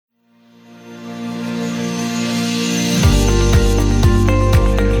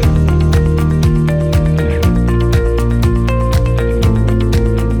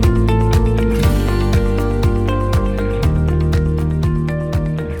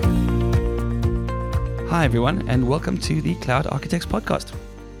Hi everyone, and welcome to the Cloud Architects Podcast,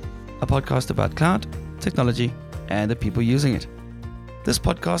 a podcast about cloud, technology, and the people using it. This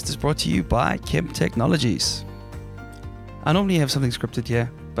podcast is brought to you by Kemp Technologies. I normally have something scripted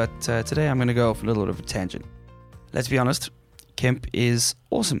here, but today I'm going to go off a little bit of a tangent. Let's be honest, Kemp is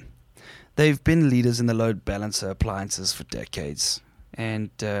awesome. They've been leaders in the load balancer appliances for decades, and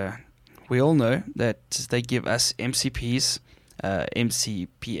we all know that they give us MCPs,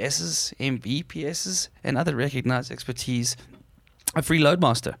 MCPSs, MVPSs, and other recognized expertise a free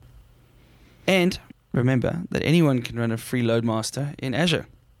Loadmaster. And remember that anyone can run a free Loadmaster in Azure.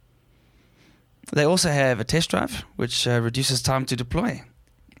 They also have a test drive, which reduces time to deploy.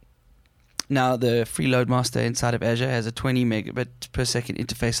 Now, the free Loadmaster inside of Azure has a 20 megabit per second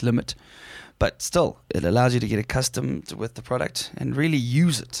interface limit, but still, it allows you to get accustomed with the product and really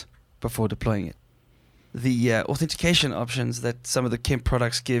use it before deploying it. The authentication options that some of the Kemp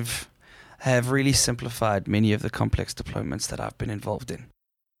products give have really simplified many of the complex deployments that I've been involved in.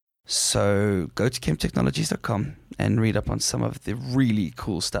 So go to kemptechnologies.com and read up on some of the really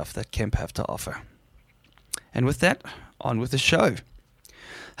cool stuff that Kemp have to offer. And with that, on with the show.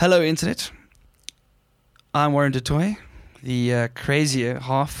 Hello, Internet. I'm Warren DeToy, the crazier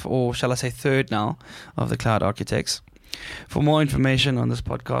half, or shall I say third now, of the Cloud Architects. For more information on this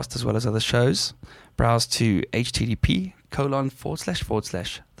podcast as well as other shows, browse to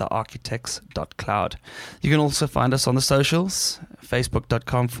http://thearchitects.cloud. You can also find us on the socials,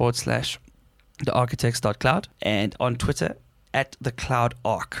 facebook.com/thearchitects.cloud, and on Twitter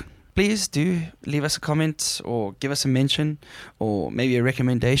 @thecloudarc. Please do leave us a comment or give us a mention or maybe a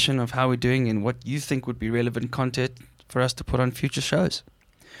recommendation of how we're doing and what you think would be relevant content for us to put on future shows.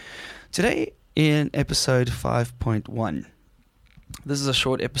 Today in episode 5.1, this is a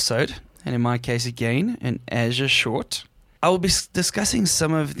short episode, and in my case again, an Azure short. I will be discussing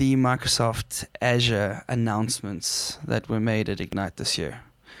some of the Microsoft Azure announcements that were made at Ignite this year,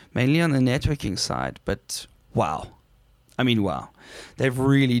 mainly on the networking side, but wow. They've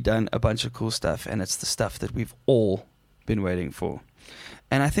really done a bunch of cool stuff, and it's the stuff that we've all been waiting for.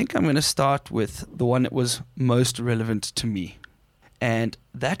 And I think I'm going to start with the one that was most relevant to me, and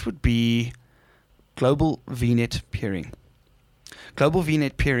that would be Global VNet peering. Global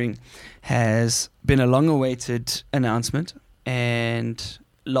VNet peering has been a long-awaited announcement, and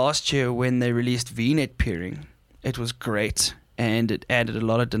last year when they released VNet peering, it was great, and it added a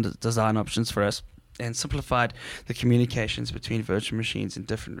lot of design options for us and simplified the communications between virtual machines in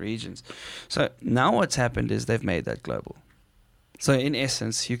different regions. So now what's happened is they've made that global. So in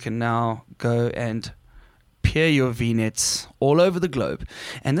essence, you can now go and peer your VNets all over the globe.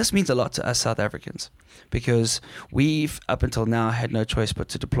 And this means a lot to us South Africans, because we've up until now had no choice but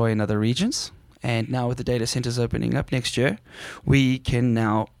to deploy in other regions. And now with the data centers opening up next year, we can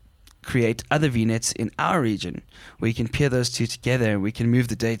now create other VNets in our region. We can peer those two together, and we can move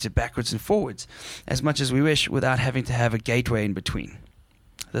the data backwards and forwards as much as we wish without having to have a gateway in between.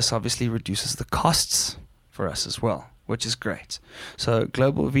 This obviously reduces the costs for us as well, which is great. So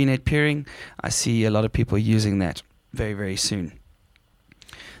global VNet peering, I see a lot of people using that very, very soon.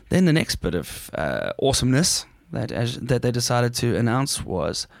 Then the next bit of awesomeness that they decided to announce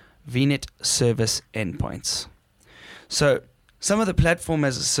was VNet service endpoints. So some of the platform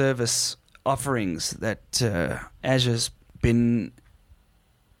as a service offerings that Azure's been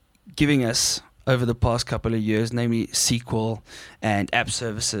giving us over the past couple of years, namely SQL and app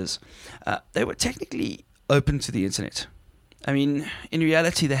services, they were technically open to the internet. I mean, in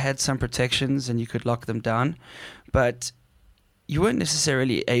reality, they had some protections and you could lock them down, but you weren't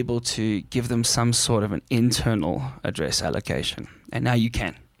necessarily able to give them some sort of an internal address allocation, and now you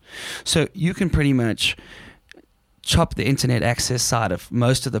can. So you can pretty much chop the internet access side of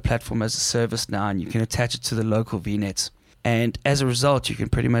most of the platform as a service now, and you can attach it to the local VNets. And as a result, you can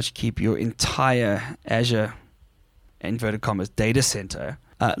pretty much keep your entire Azure, inverted commas, data center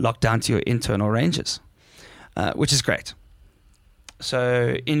locked down to your internal ranges, which is great.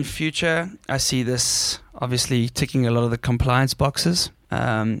 So in future, I see this obviously ticking a lot of the compliance boxes.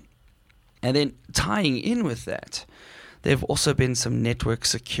 And then tying in with that, there have also been some network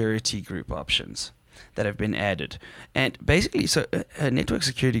security group options that have been added. And basically, so a network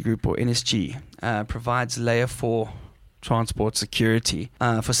security group, or NSG, provides layer 4 transport security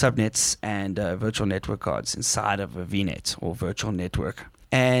for subnets and virtual network cards inside of a VNet or virtual network.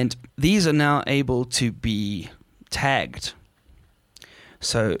 And these are now able to be tagged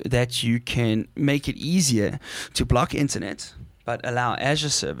so that you can make it easier to block internet but allow Azure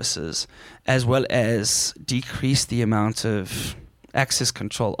services, as well as decrease the amount of access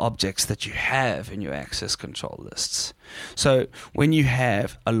control objects that you have in your access control lists. So when you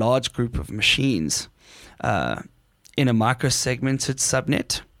have a large group of machines in a micro-segmented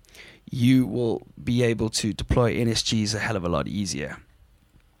subnet, you will be able to deploy NSGs a hell of a lot easier.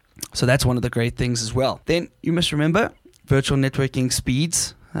 So that's one of the great things as well. Then you must remember virtual networking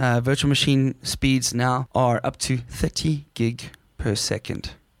speeds. Virtual machine speeds now are up to 30 gig per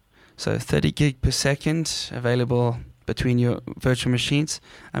second. So 30 gig per second available between your virtual machines.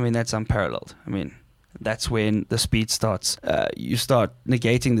 I mean, that's unparalleled. I mean, that's when the speed starts. You start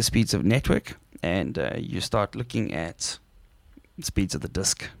negating the speeds of network, and you start looking at speeds of the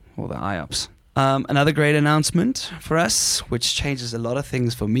disk or the IOPS. Another great announcement for us, which changes a lot of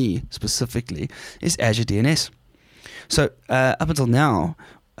things for me specifically, is Azure DNS. So up until now,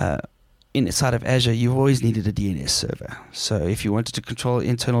 inside of Azure, you've always needed a DNS server. So if you wanted to control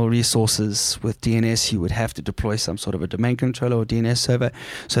internal resources with DNS, you would have to deploy some sort of a domain controller or DNS server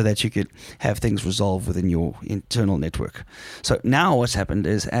so that you could have things resolved within your internal network. So now what's happened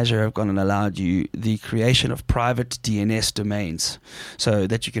is Azure have gone and allowed you the creation of private DNS domains so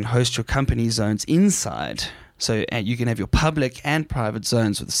that you can host your company zones inside. So you can have your public and private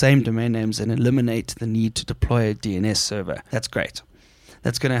zones with the same domain names and eliminate the need to deploy a DNS server. That's great.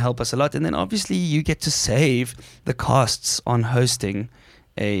 That's going to help us a lot. And then obviously you get to save the costs on hosting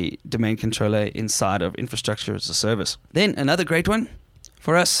a domain controller inside of infrastructure as a service. Then another great one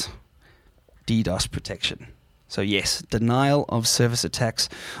for us, DDoS protection. So yes, denial of service attacks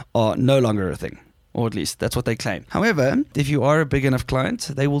are no longer a thing, or at least that's what they claim. However, if you are a big enough client,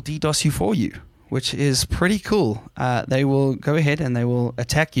 they will DDoS you for you, which is pretty cool. They will go ahead and they will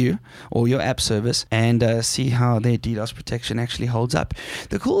attack you or your app service and see how their DDoS protection actually holds up.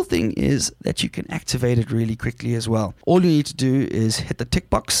 The cool thing is that you can activate it really quickly as well. All you need to do is hit the tick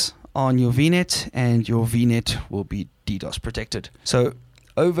box on your VNet and your VNet will be DDoS protected. So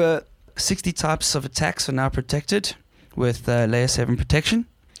over 60 types of attacks are now protected with layer 7 protection.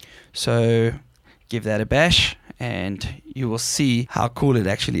 So give that a bash and you will see how cool it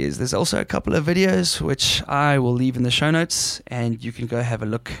actually is. There's also a couple of videos which I will leave in the show notes and you can go have a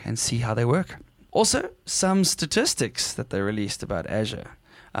look and see how they work. Also, some statistics that they released about Azure,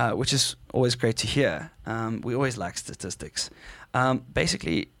 which is always great to hear. We always like statistics.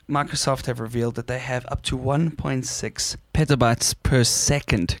 Basically, Microsoft have revealed that they have up to 1.6 petabytes per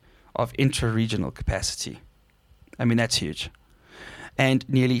second of intra-regional capacity. I mean, that's huge. And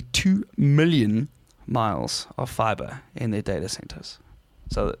nearly 2 million miles of fiber in their data centers.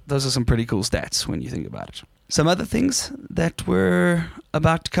 So those are some pretty cool stats when you think about it. Some other things that were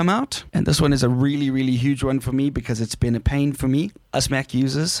about to come out, and this one is a really, really huge one for me because it's been a pain for me. Us Mac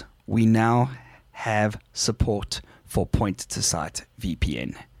users, we now have support for point-to-site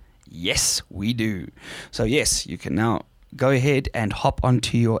VPN. Yes, we do. So yes, you can now go ahead and hop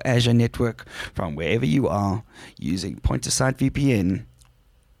onto your Azure network from wherever you are using point-to-site VPN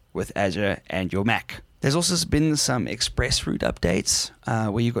with Azure and your Mac. There's also been some express route updates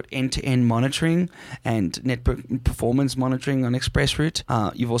where you've got end-to-end monitoring and network performance monitoring on express route.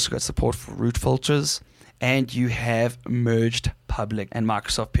 You've also got support for route filters, and you have merged public and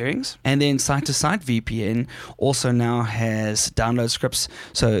Microsoft pairings. And then site-to-site VPN also now has download scripts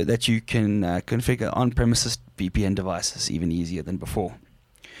so that you can configure on-premises VPN devices even easier than before.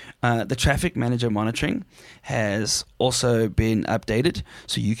 The Traffic Manager monitoring has also been updated,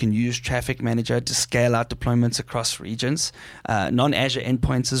 so you can use Traffic Manager to scale out deployments across regions, non-Azure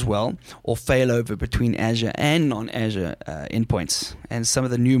endpoints as well, or failover between Azure and non-Azure endpoints. And some of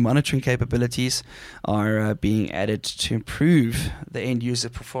the new monitoring capabilities are being added to improve the end-user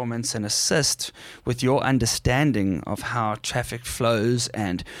performance and assist with your understanding of how traffic flows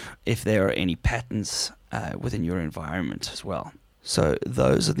and if there are any patterns within your environment as well. So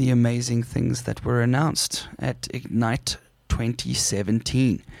those are the amazing things that were announced at Ignite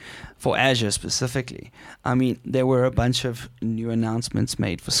 2017 for Azure specifically. I mean, there were a bunch of new announcements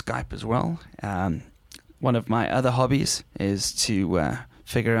made for Skype as well. One of my other hobbies is to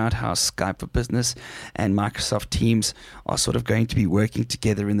figure out how Skype for Business and Microsoft Teams are sort of going to be working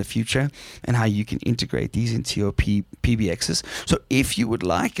together in the future and how you can integrate these into your PBXs. So if you would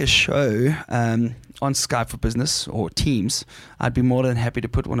like a show on Skype for Business or Teams, I'd be more than happy to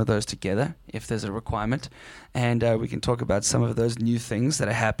put one of those together if there's a requirement. And we can talk about some of those new things that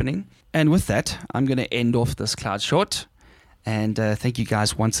are happening. And with that, I'm going to end off this Cloud Short. And thank you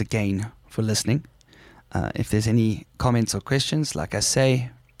guys once again for listening. If there's any comments or questions, like I say,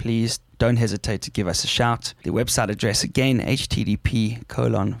 please don't hesitate to give us a shout. The website address again,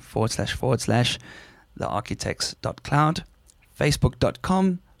 http://thearchitects.cloud,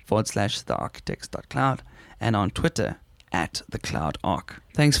 facebook.com/thearchitects.cloud, and on Twitter at the Cloud Arc.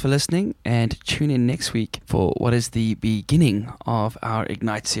 Thanks for listening, and tune in next week for what is the beginning of our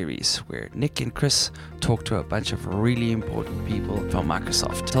Ignite series, where Nick and Chris talk to a bunch of really important people from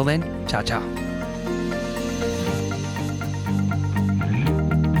Microsoft. Till then, ciao, ciao.